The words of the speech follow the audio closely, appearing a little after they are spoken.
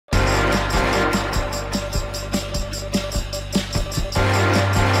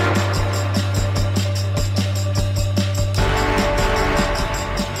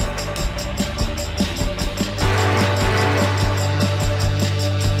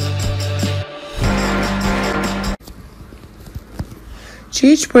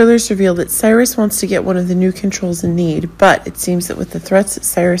Spoilers reveal that Cyrus wants to get one of the new controls in need, but it seems that with the threats that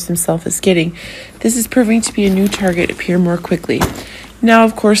Cyrus himself is getting, this is proving to be a new target appear more quickly. Now,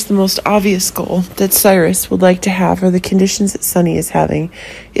 of course, the most obvious goal that Cyrus would like to have are the conditions that Sunny is having.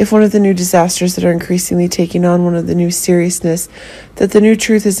 If one of the new disasters that are increasingly taking on one of the new seriousness, that the new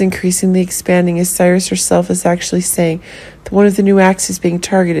truth is increasingly expanding, as Cyrus herself is actually saying that one of the new acts is being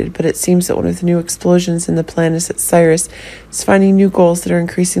targeted, but it seems that one of the new explosions in the plan is that Cyrus is finding new goals that are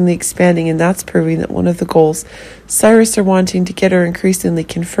increasingly expanding, and that's proving that one of the goals Cyrus are wanting to get are increasingly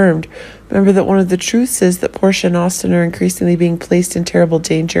confirmed. Remember that one of the truths is that Portia and Austin are increasingly being placed in terrible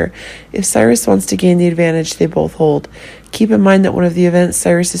danger. If Cyrus wants to gain the advantage they both hold, keep in mind that one of the events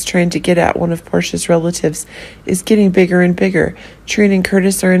Cyrus is trying to get at, one of Portia's relatives, is getting bigger and bigger. Trina and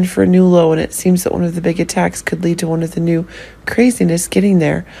Curtis are in for a new low, and it seems that one of the big attacks could lead to one of the new craziness getting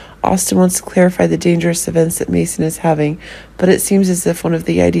there. Austin wants to clarify the dangerous events that Mason is having, but it seems as if one of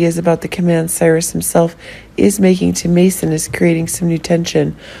the ideas about the command Cyrus himself is making to Mason is creating some new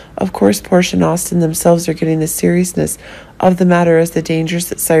tension. Of course, Portia and Austin themselves are getting the seriousness of the matter, as the dangers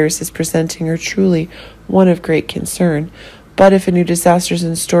that Cyrus is presenting are truly one of great concern. But if a new disaster is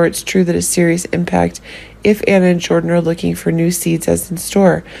in store, it's true that a serious impact if Anna and Jordan are looking for new seeds as in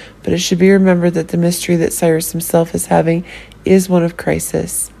store. But it should be remembered that the mystery that Cyrus himself is having is one of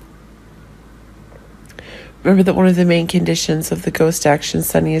crisis. Remember that one of the main conditions of the ghost action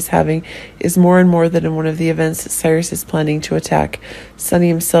Sunny is having is more and more than in one of the events that Cyrus is planning to attack. Sunny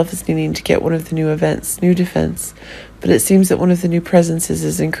himself is needing to get one of the new events, new defense. But it seems that one of the new presences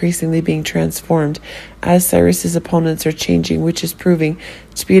is increasingly being transformed as Cyrus's opponents are changing, which is proving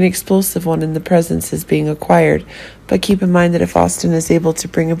to be an explosive one, and the presence is being acquired. But keep in mind that if Austin is able to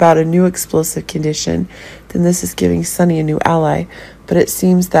bring about a new explosive condition, then this is giving Sunny a new ally. But it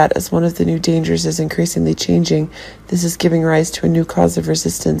seems that as one of the new dangers is increasingly changing, this is giving rise to a new cause of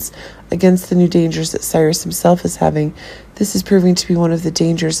resistance against the new dangers that Cyrus himself is having. This is proving to be one of the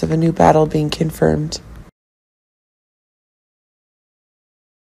dangers of a new battle being confirmed.